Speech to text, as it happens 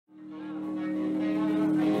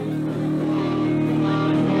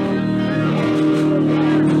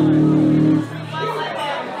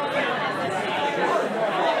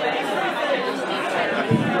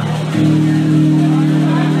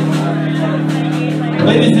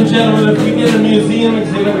Ladies and gentlemen, if we did a museum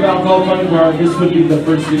exhibit of alcohol Funnycar, this would be the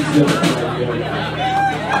first exhibit.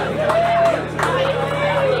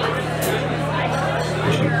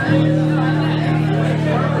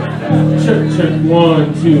 Check,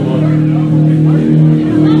 1, 2, 1.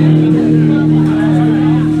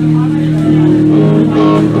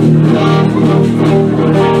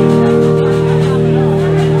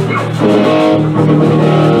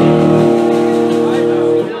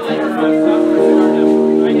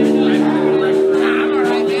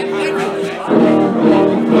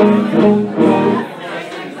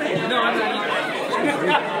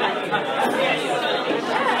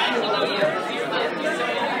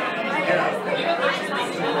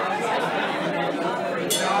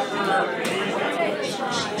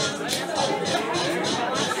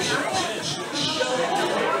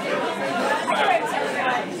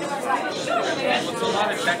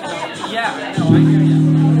 Yeah, no, I hear you.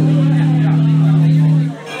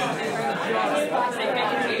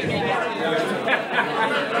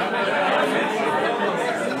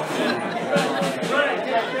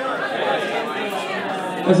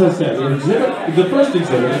 As I said, the first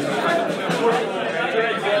exhibit.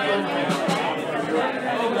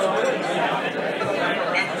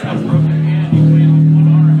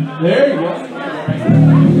 There you go.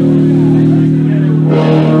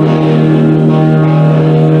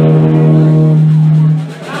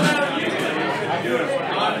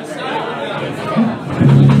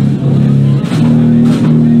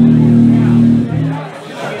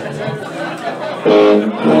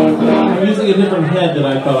 A different head than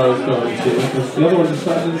I thought I was going to, because the other one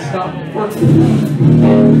decided to stop working.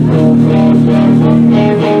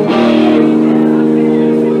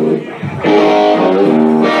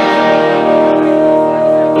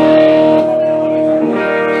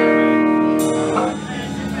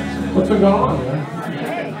 What's been going on, man?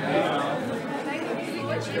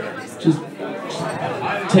 Just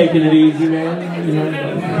taking it easy, man. You know,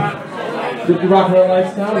 the rock and roll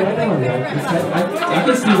lifestyle, right on, man. I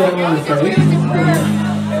can see that on your face.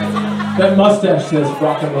 That mustache says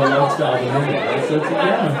rock and roll lifestyle to me. So it's,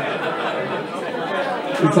 yeah.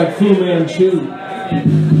 It's like Fu Manchu.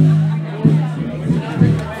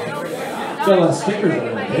 Got a lot of stickers on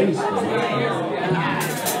your face, man.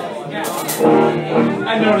 I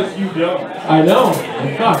noticed you don't. I know.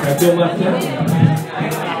 Fuck, I feel left out.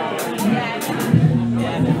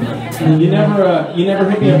 You never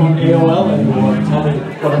hit me up on AOL anymore and tell me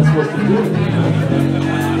what I'm supposed to do.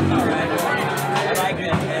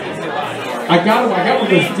 I got one of those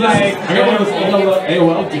discs. I got one of those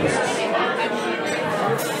AOL discs.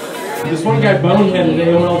 This one guy bonehead at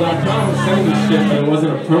AOL.com was sending me shit, but it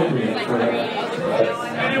wasn't appropriate for it.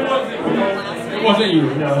 It wasn't you.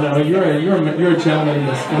 No, you're a gentleman in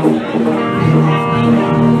the sky.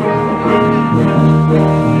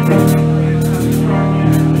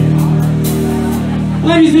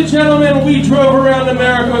 Ladies and gentlemen, we drove around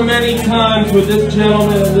America many times with this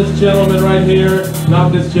gentleman and this gentleman right here.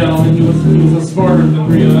 Not this gentleman, he was a smarter than the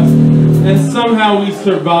three of us. And somehow we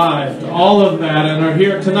survived all of that and are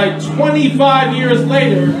here tonight 25 years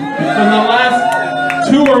later from the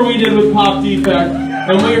last tour we did with Pop Defect.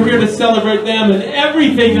 And we're here to celebrate them and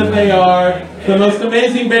everything that they are. The most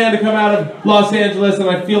amazing band to come out of Los Angeles, and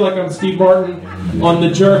I feel like I'm Steve Martin on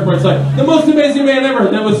The Jerk, where it's like, the most amazing band ever.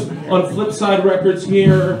 That was on Flipside Records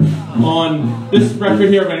here, on this record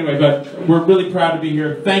here, but anyway, but we're really proud to be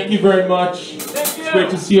here. Thank you very much. It's great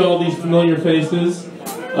to see all these familiar faces.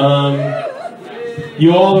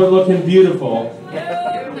 You all are looking beautiful.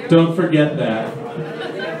 Don't forget that.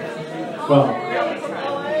 Well,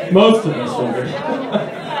 most of us are.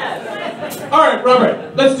 All right,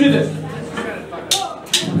 Robert, let's do this.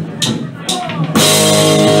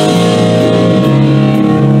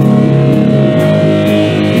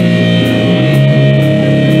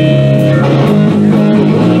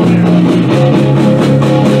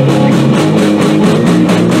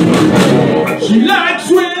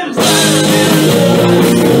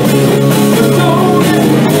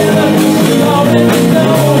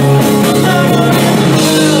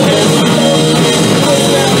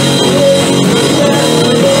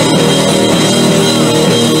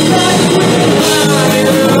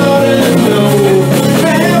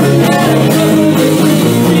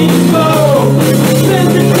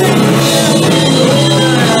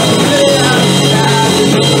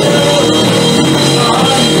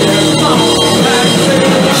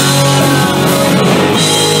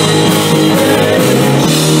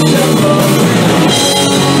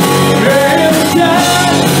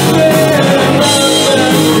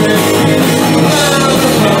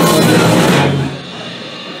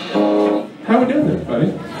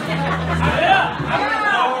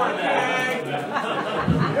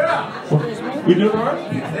 We doing all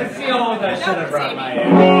right? Let's see how old I should have brought my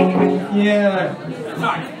head. Yeah.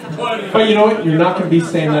 But you know what? You're not going to be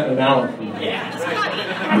saying that in an hour.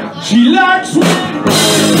 She likes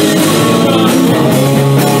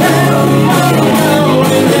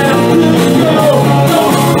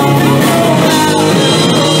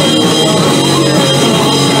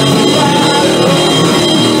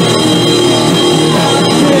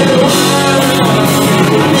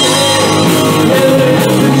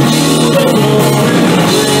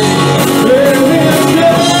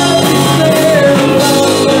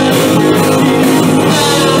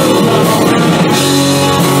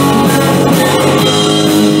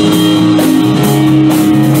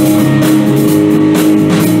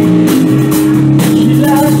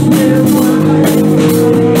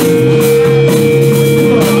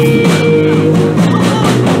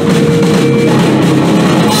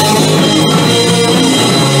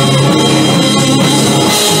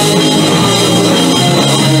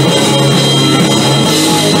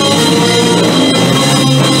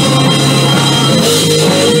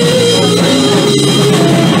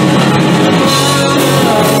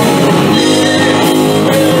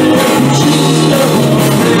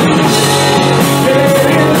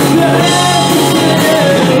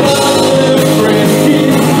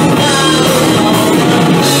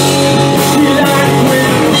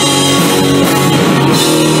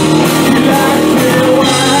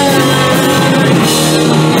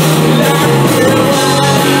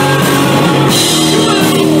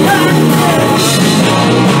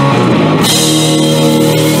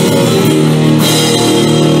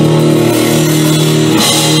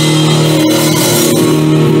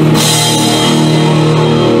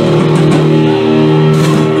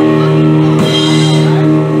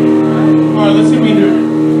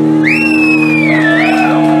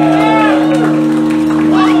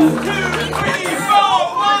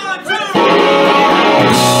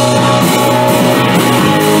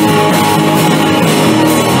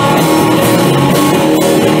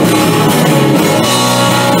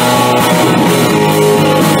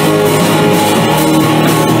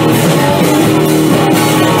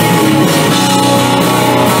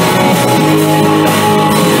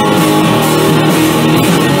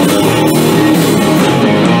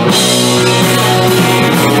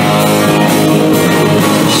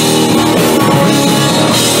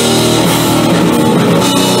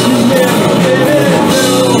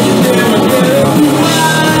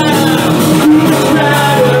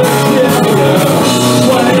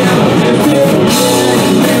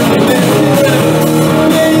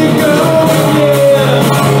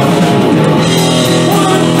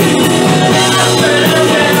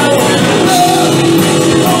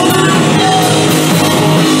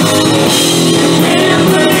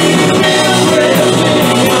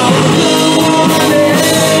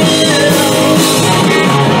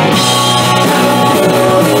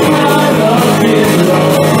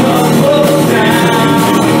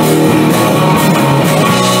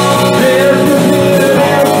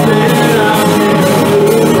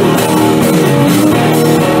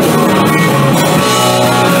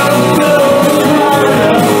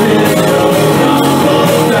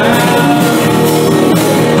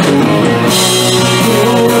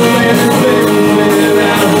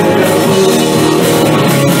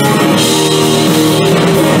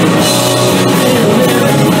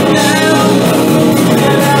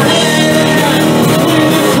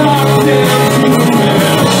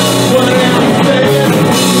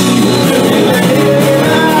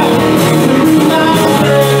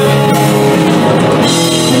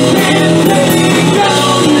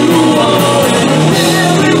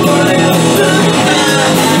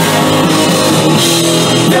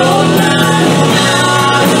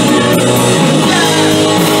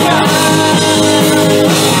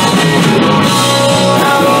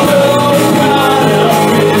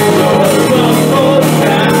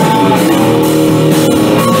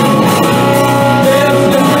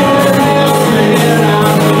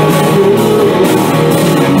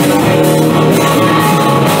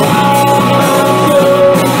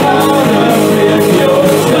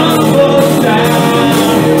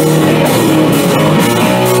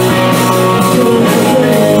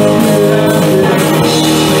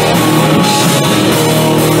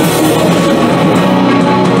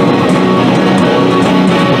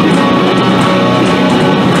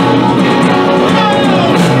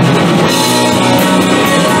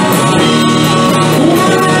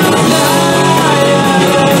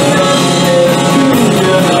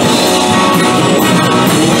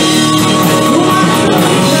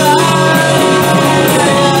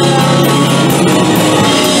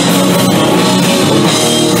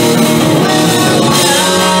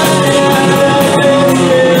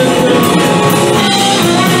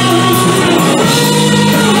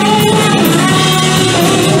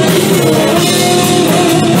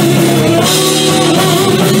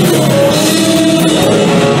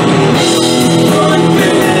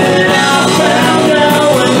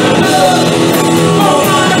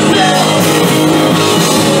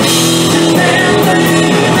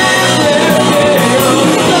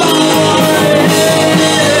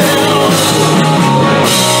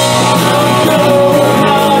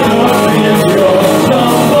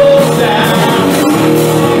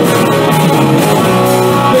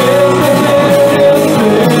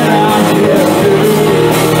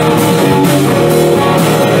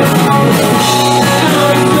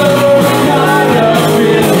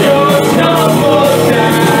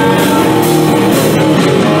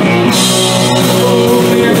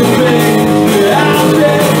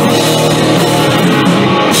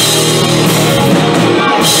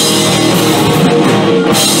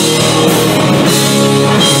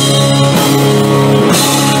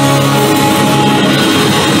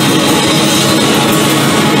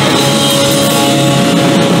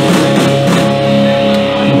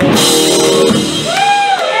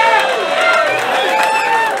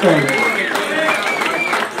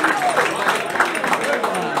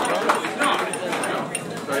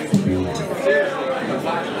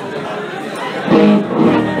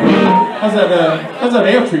How's that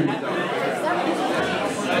air treatment?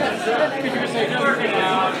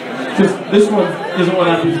 Just this one isn't what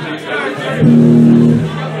I'm using.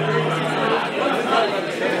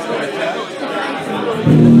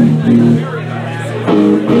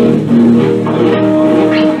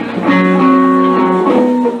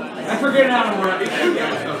 I forget how to work.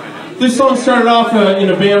 This song started off in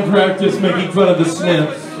a band practice making fun of the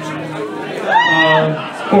Smiths.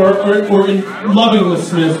 Or in loving the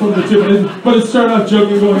Smiths, one of the two. But it started off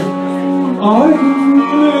joking, going, I can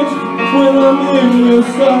feel it when I'm in your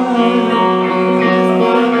side.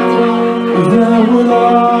 Is that what I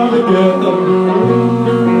get?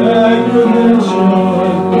 Aggravation.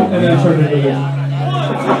 And then I turned it into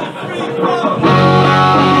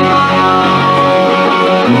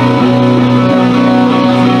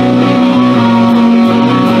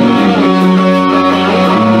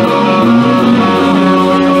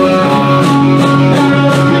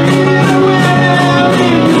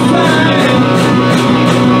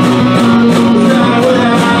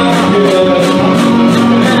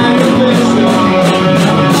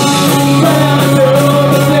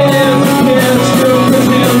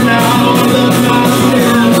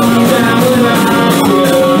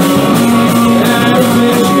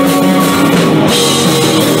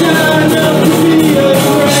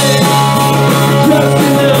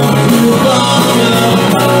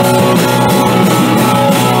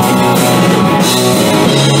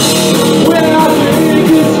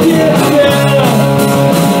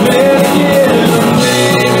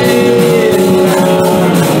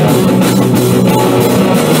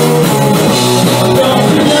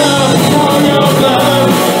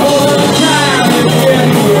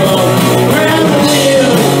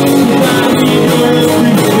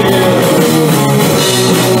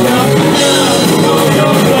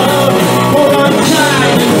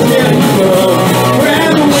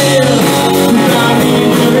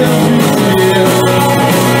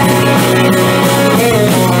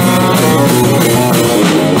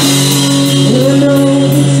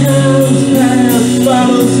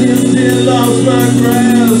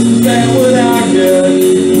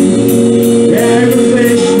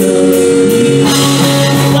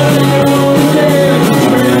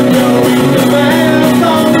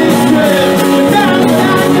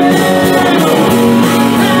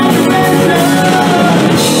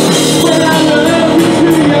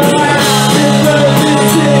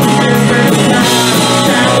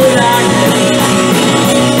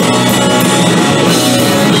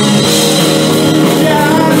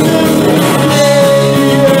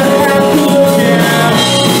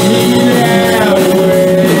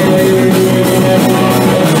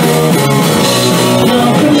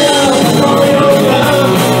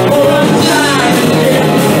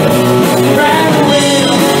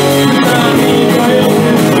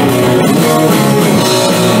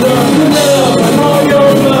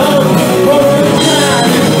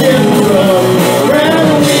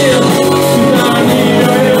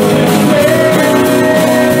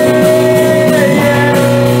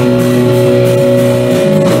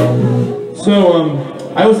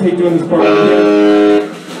I always hate doing this part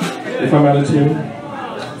if I'm out of tune.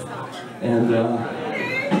 And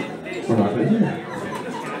we're not going to do it.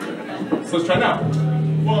 So let's try now. 1,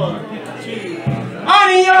 2. I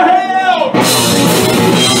need your help!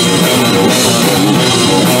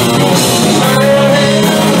 I need your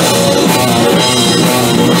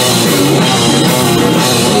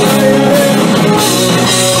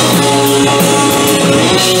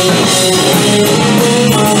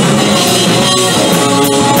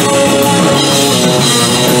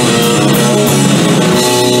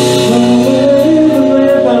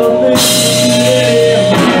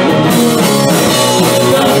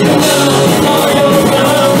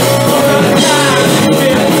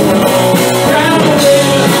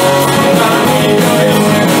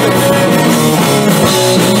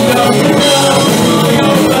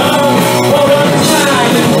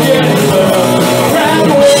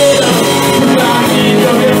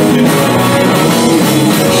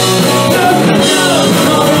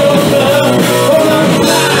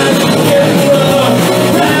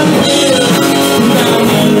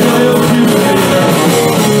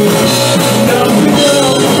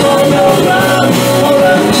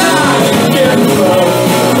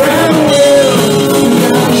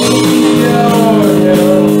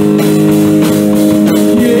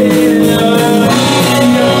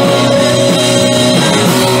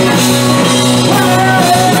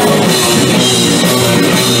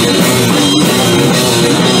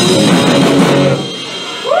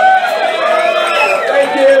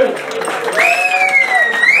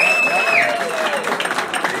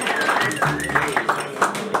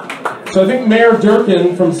So I think Mayor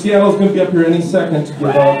Durkin from Seattle is going to be up here any second to give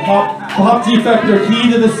a pop defect their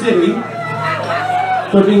key to the city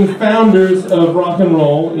for being founders of rock and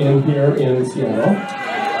roll here in Seattle.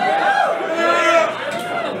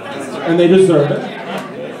 And they deserve it.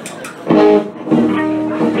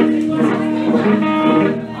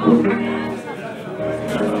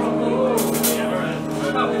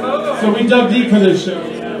 So we dug deep for this show.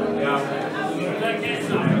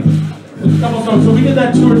 There's a couple songs. So we did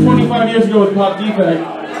that tour 25 years ago with Pop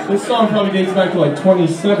Defect. This song probably dates back to like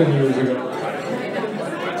 27 years ago.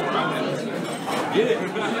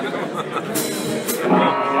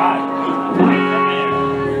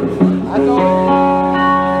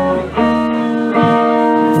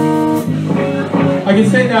 I can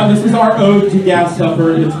say now, this is our ode to Gas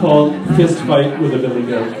Supper. It's called Fist Fight with a Billy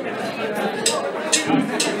Goat.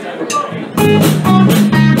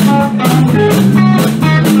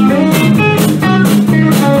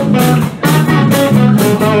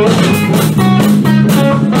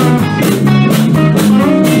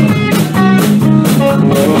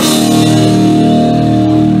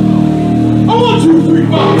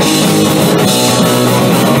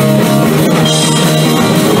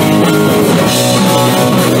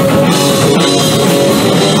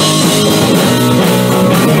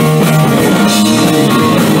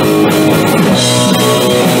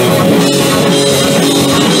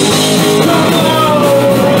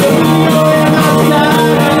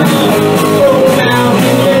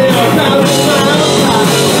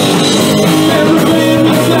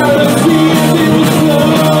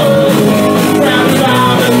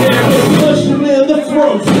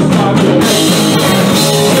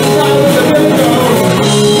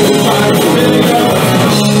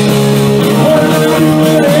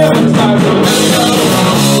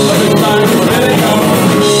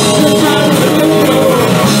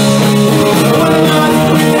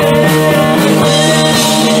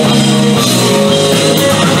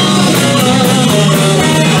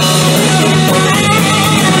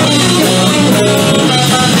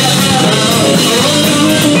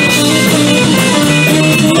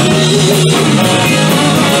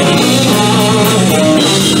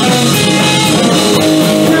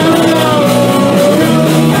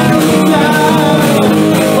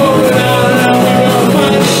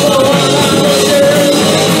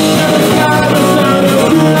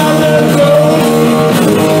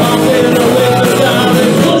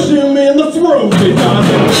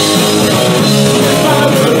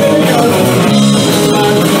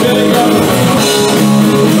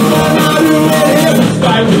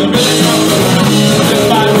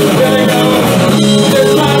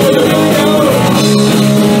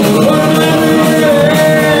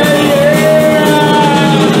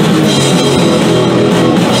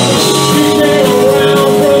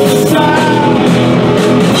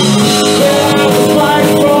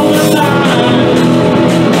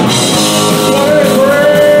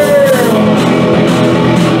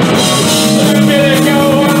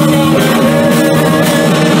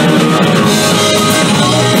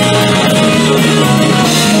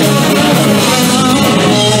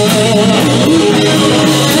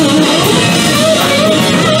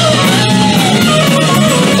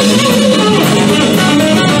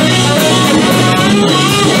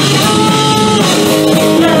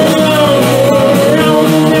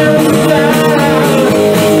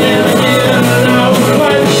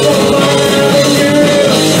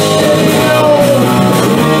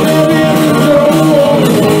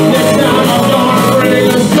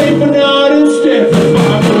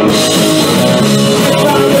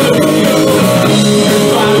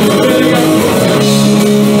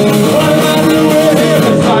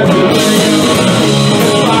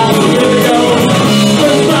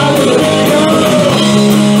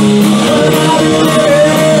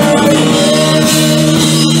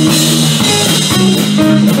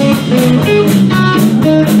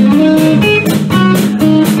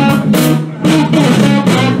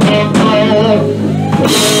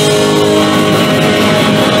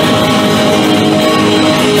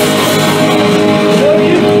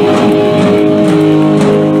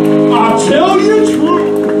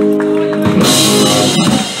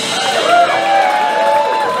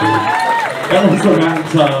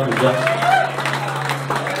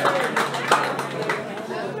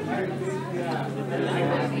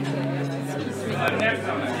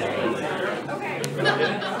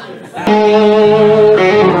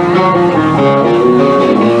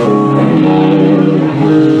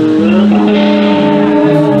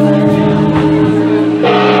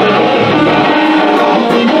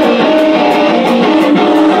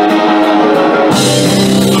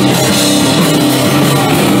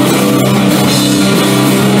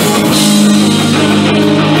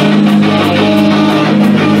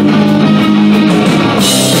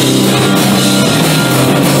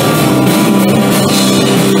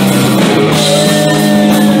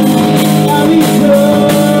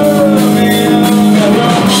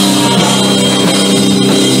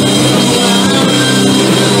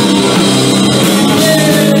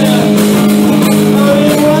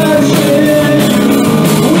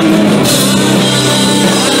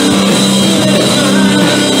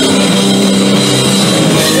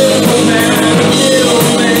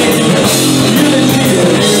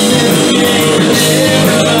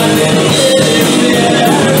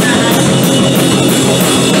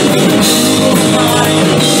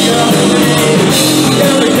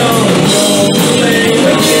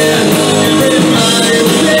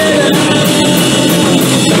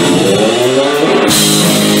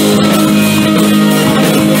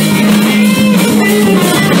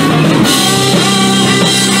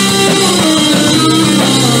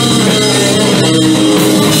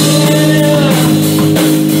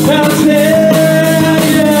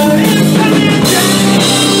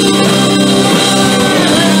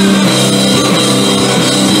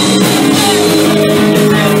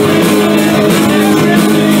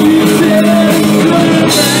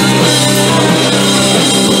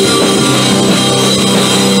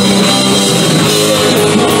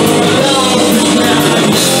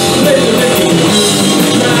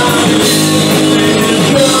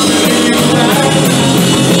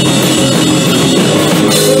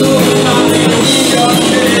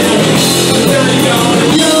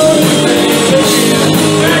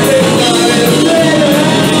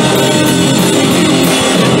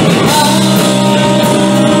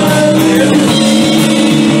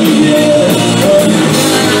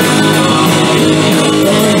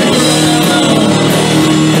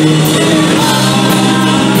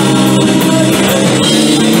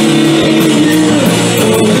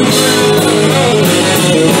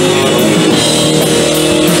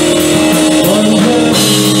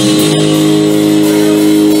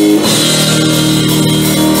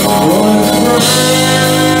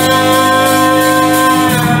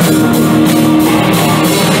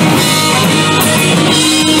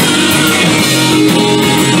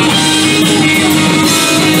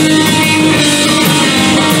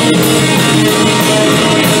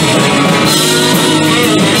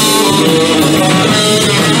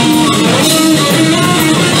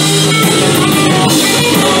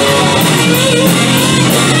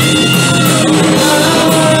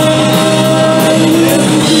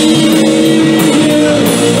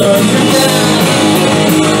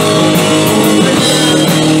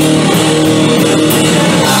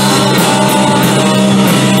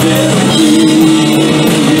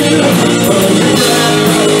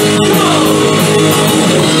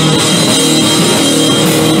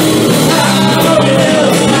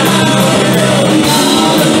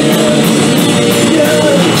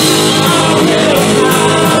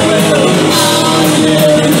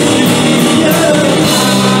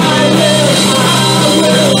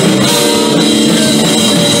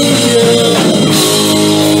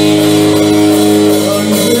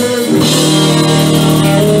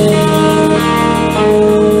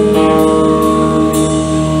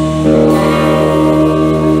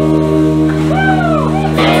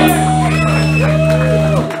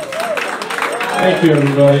 Thank you,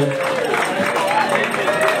 everybody.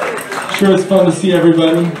 Sure, it's fun to see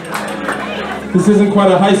everybody. This isn't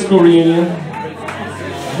quite a high school reunion,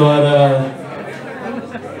 but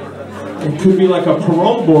it could be like a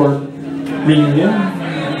parole board reunion.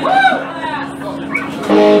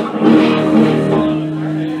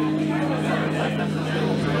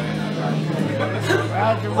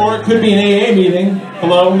 Or it could be an AA meeting.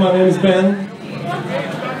 Hello, my name is Ben.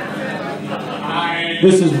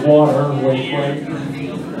 This is water. Wait, wait.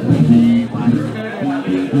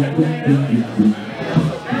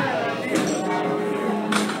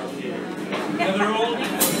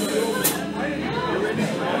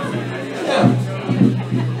 Yeah.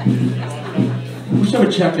 We should have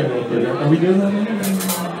a check-in real quick. Are we doing that?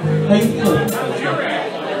 How you feeling?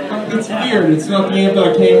 It's weird. It's not the amp that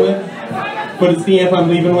I came with, but it's the amp I'm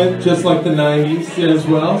leaving with, just like the 90s as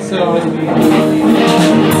well. So.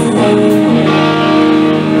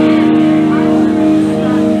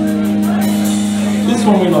 This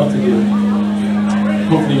one we love to do.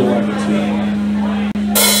 Hopefully you'll like it too.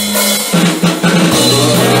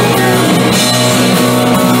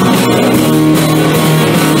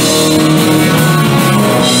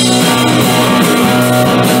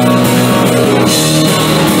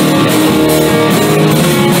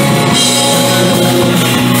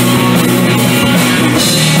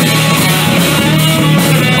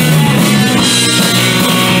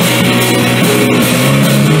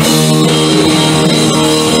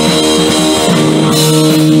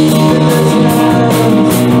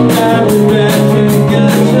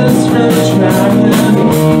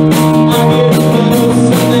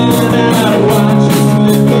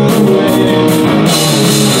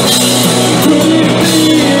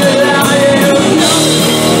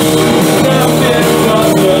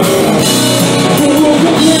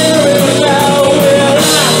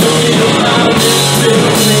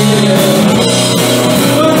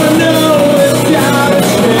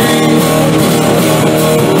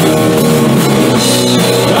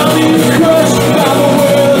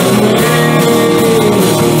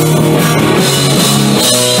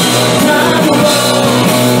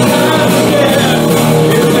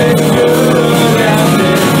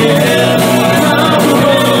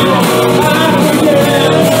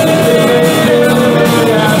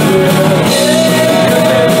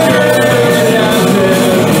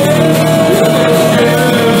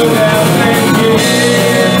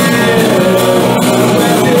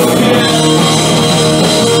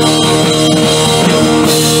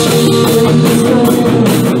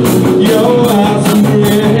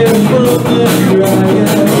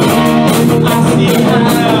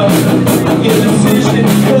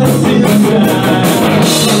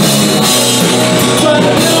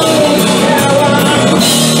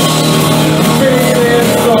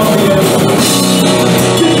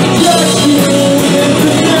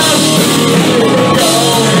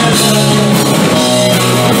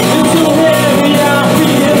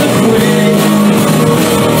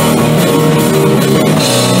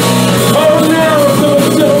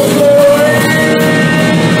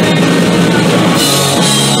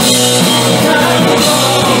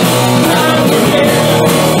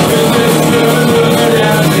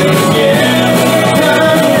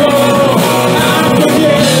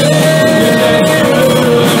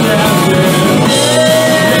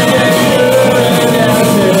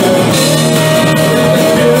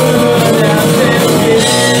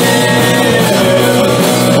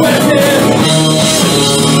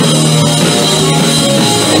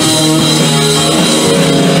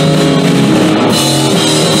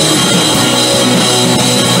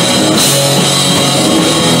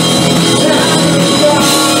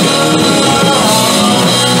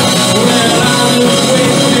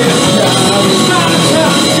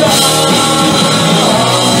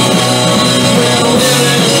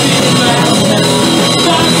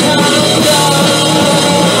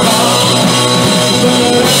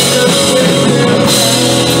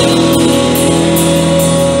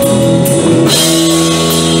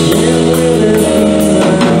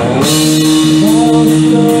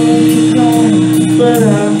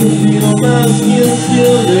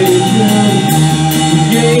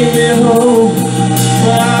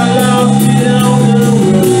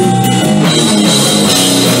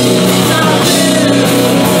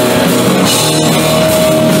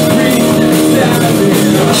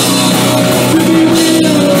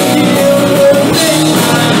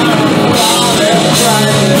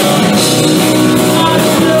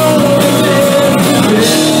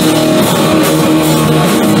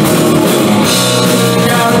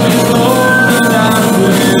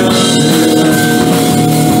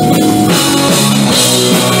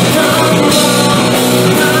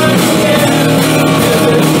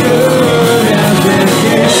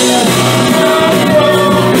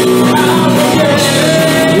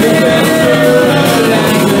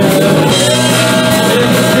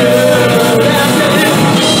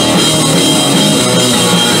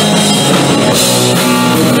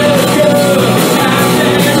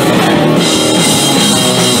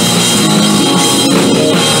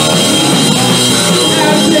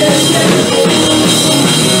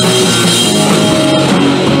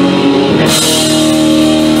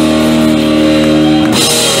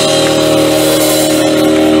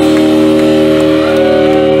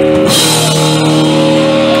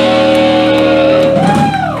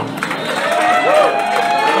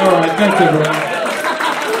 Thanks, everyone.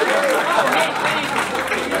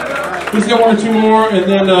 We've got one or two more, and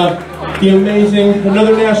then the amazing,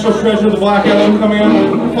 another national treasure, the Black Album coming out.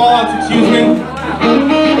 Fallouts, excuse me.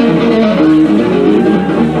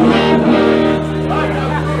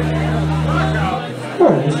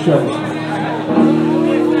 Alright, let's try this.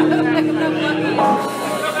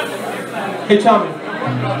 Hey, Tommy.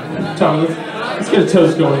 Tommy, let's get a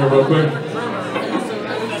toast going here real quick.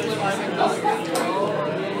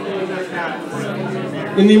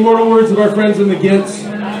 In the immortal words of our friends in the Gits,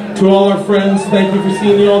 to all our friends, thank you for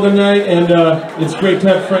seeing you all tonight, and it's great to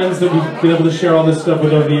have friends that we've been able to share all this stuff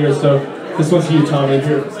with over the years, so this one's to you, Tommy.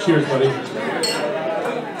 Here, cheers, buddy.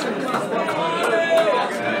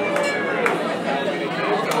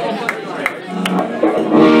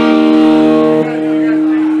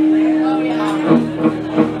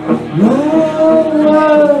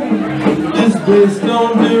 Based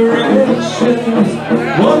on directions,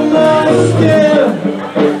 one last step,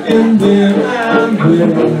 and then I'm there,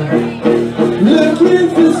 looking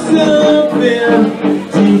for something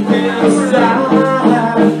deep inside.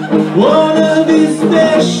 Wanna be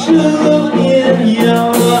special in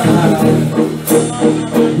your eyes.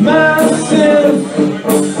 Myself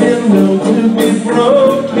and known to be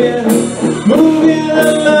broken, moving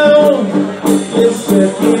alone in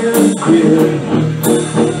second gear.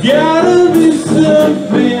 Gotta be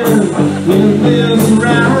something in this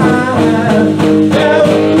ride. Out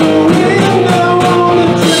the window on the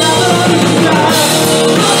driver's side.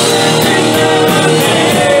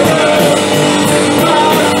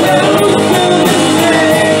 Myself to the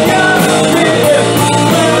day of death.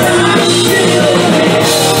 But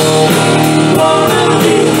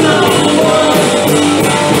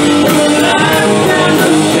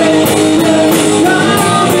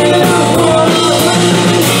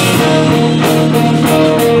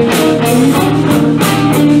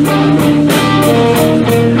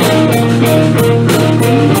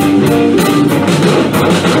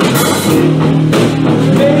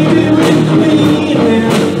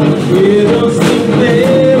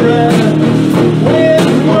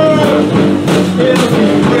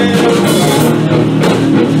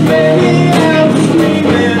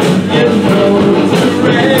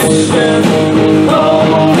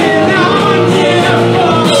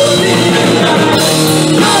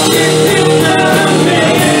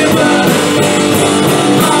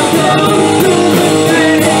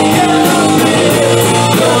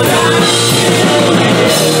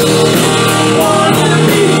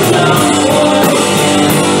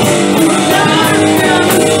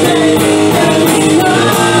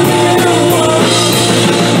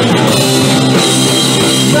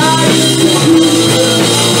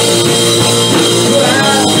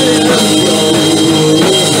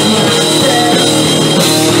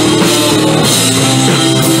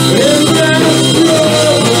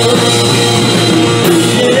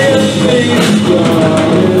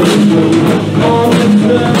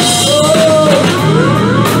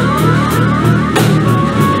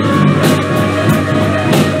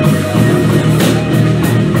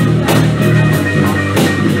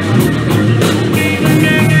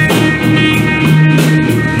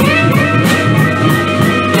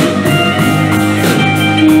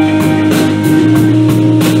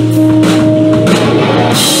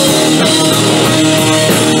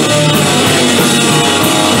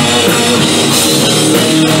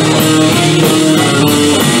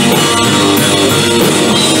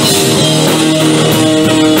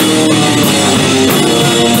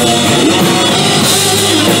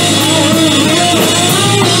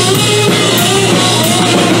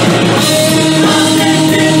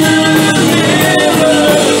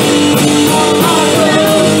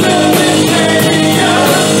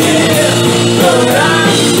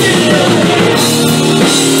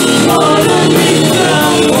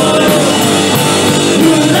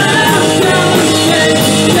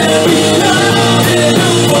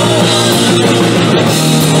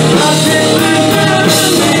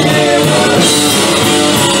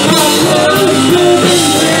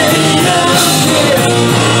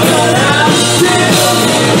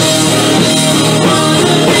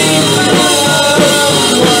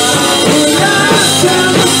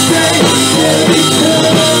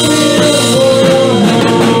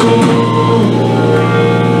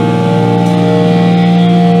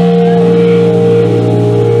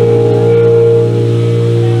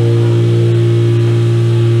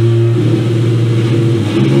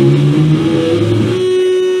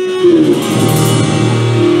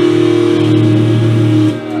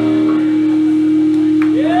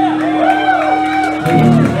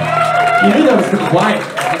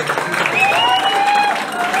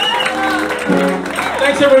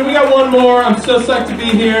Thanks everybody, we got one more. I'm so psyched to be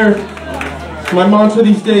here. My mantra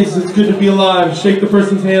these days is it's good to be alive. Shake the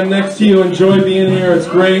person's hand next to you, enjoy being here, it's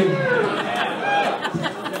great.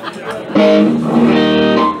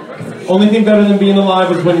 Only thing better than being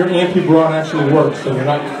alive is when your amp you brought actually works, so you're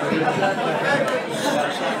not...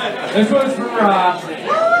 This one's for Ross.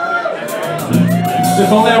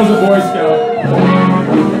 If only I was a Boy Scout.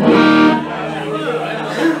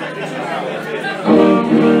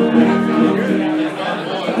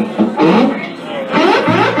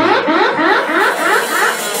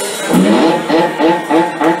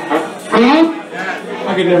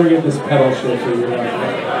 I could never get this pedal shit figured out.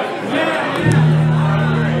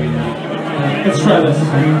 Let's try this.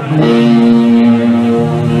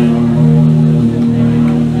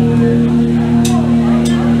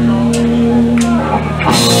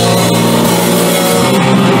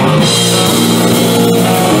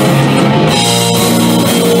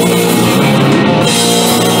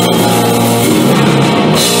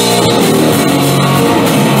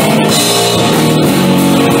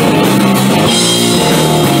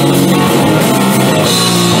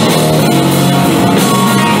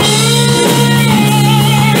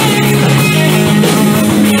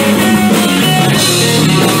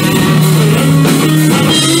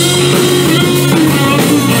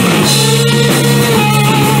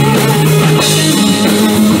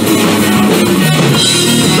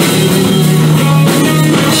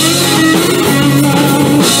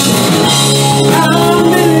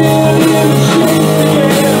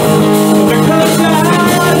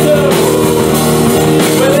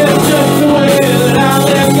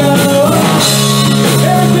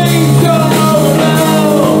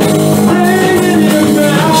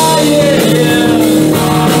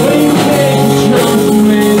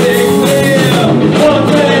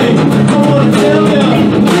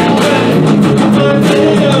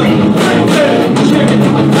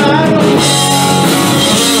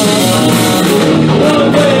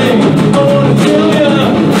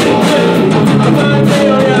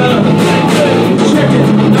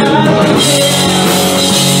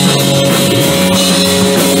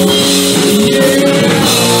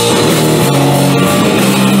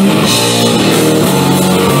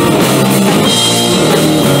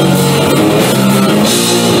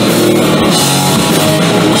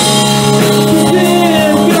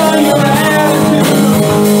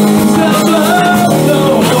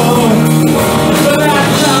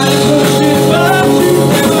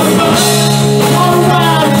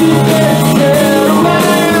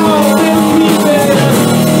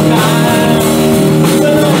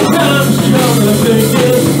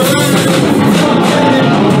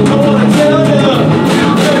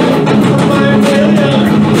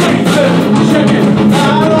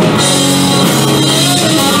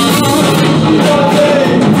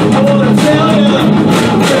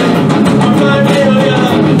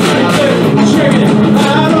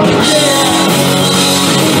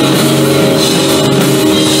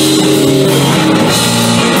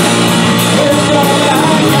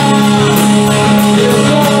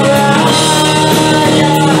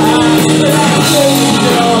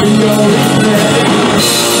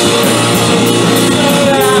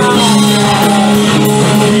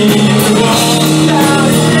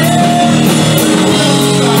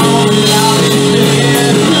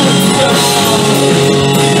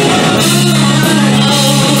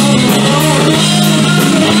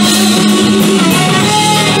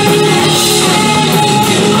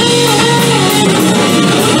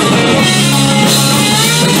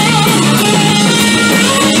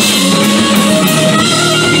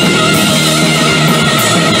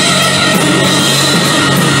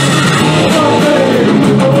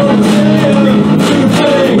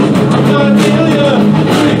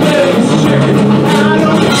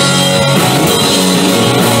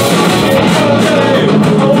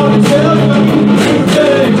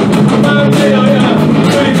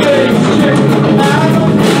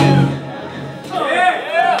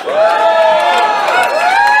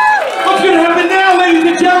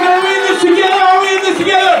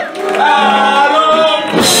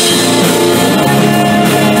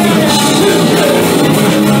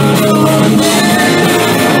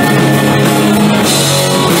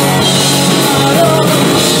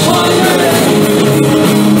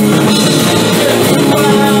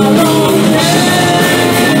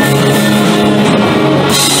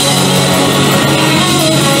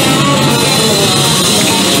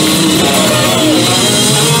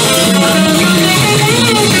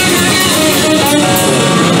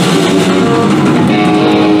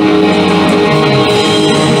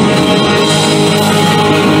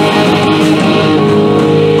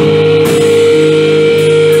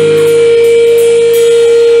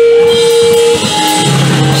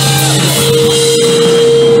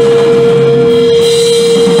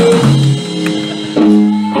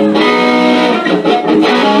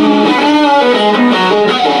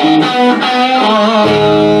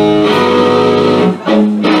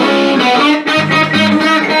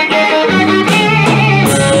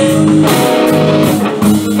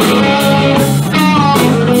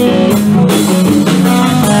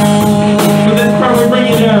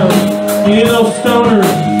 real stoner.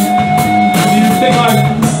 You think like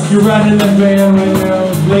you're riding in that van right now,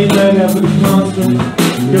 late night after the concert.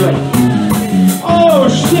 You're like, oh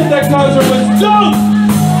shit, that concert was dope!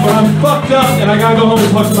 But I'm fucked up and I gotta go home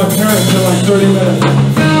and talk to my parents in like 30 minutes.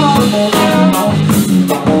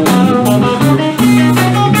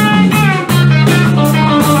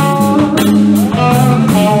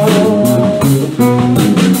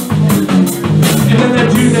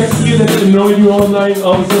 That annoyed you all night,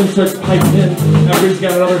 all of a sudden starts piping in after he's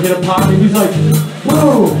got another hit of pop, and he's like,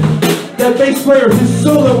 whoa, that bass player, his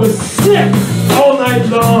solo was sick all night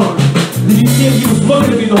long. Did you see him? He was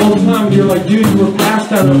looking at me the whole time, and you're like, dude, you were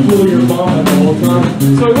passed out and full of your vomit the whole time.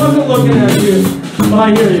 So he wasn't looking at you, but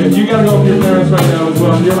I hear you. You gotta go with your parents right now as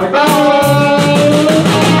well, and you're like,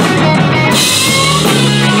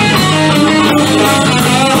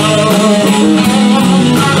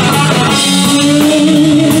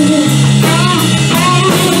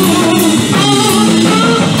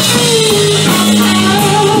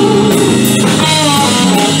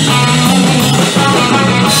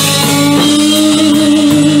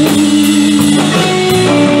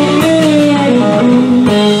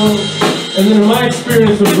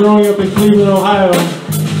 of growing up in Cleveland, Ohio,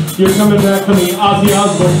 you're coming back from the Ozzy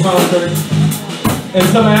Osbourne concert, and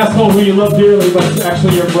some asshole who you love dearly, but it's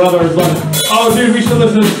actually your brother, is like, oh dude, we should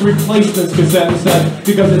listen to this Replacements cassette instead,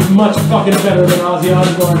 because it's much fucking better than Ozzy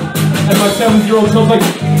Osbourne. And my 7-year-old son's like,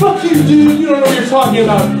 fuck you dude, you don't know what you're talking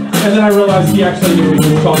about. And then I realized he actually knew what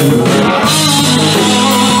he was talking about.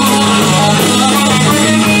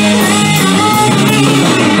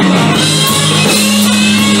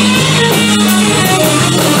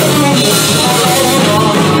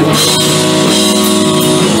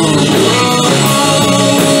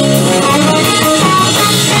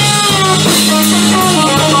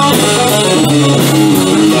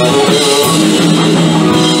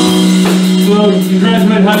 You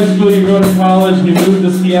graduate high school, you go to college, you move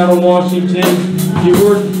to Seattle, Washington,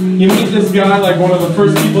 you meet this guy, like one of the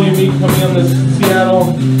first people you meet coming on this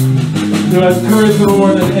Seattle, who has charisma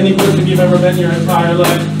more than any person you've ever met in your entire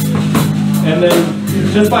life. And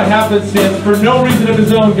then, just by happenstance, for no reason of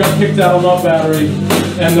his own, got kicked out of Love Battery,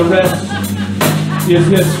 and the rest is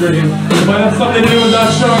history. It might have something to do with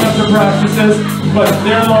not showing up to practices, but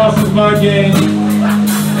their loss is my gain.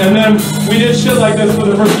 And then we did shit like this for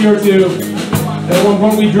the first year or two. At one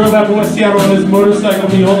point we drove out to West Seattle on his motorcycle,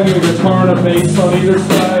 me holding a guitar and a bass on either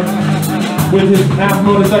side, with his half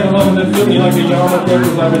motorcycle helmet that fit me like a yarmulke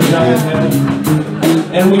because I have a giant head.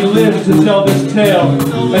 And we lived to tell this tale.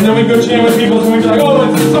 And then we'd go jam with people and we'd be like,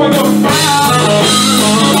 oh, it's so I go.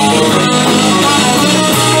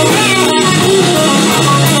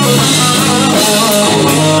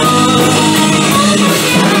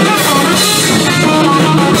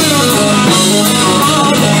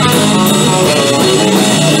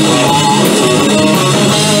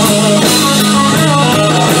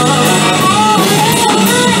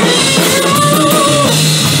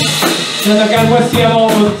 And that guy in West Seattle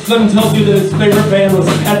all of a sudden tells you that his favorite band was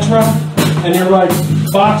Petra, and you're like,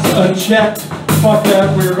 box unchecked, fuck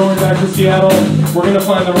that, we're going back to Seattle, we're going to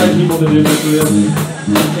find the right people to do this with.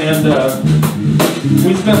 And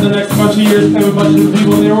we spent the next bunch of years playing with a bunch of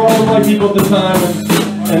people, and they were all the right people at the time,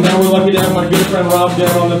 and now we're lucky to have my good friend Rob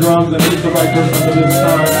down on the drums, and he's the right person for this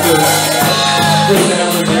time. So, great to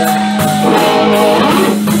have him here.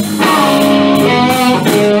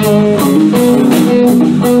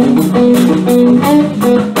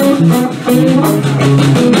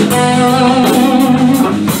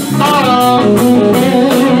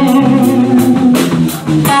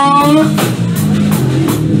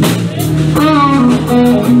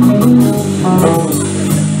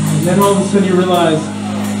 Then all of a sudden you realize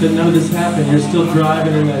that none of this happened. You're still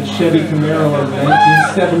driving in that Chevy Camaro of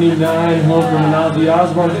 1979 home from an Ozzy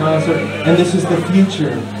Osbourne concert, and this is the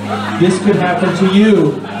future. This could happen to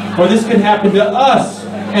you, or this could happen to us.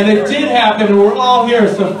 And it did happen, and we're all here,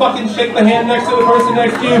 so fucking shake the hand next to the person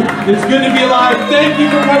next to you. It's good to be alive. Thank you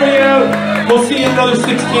for coming out. We'll see you in another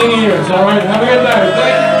 16 years, all right? Have a good night.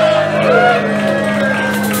 Thank you.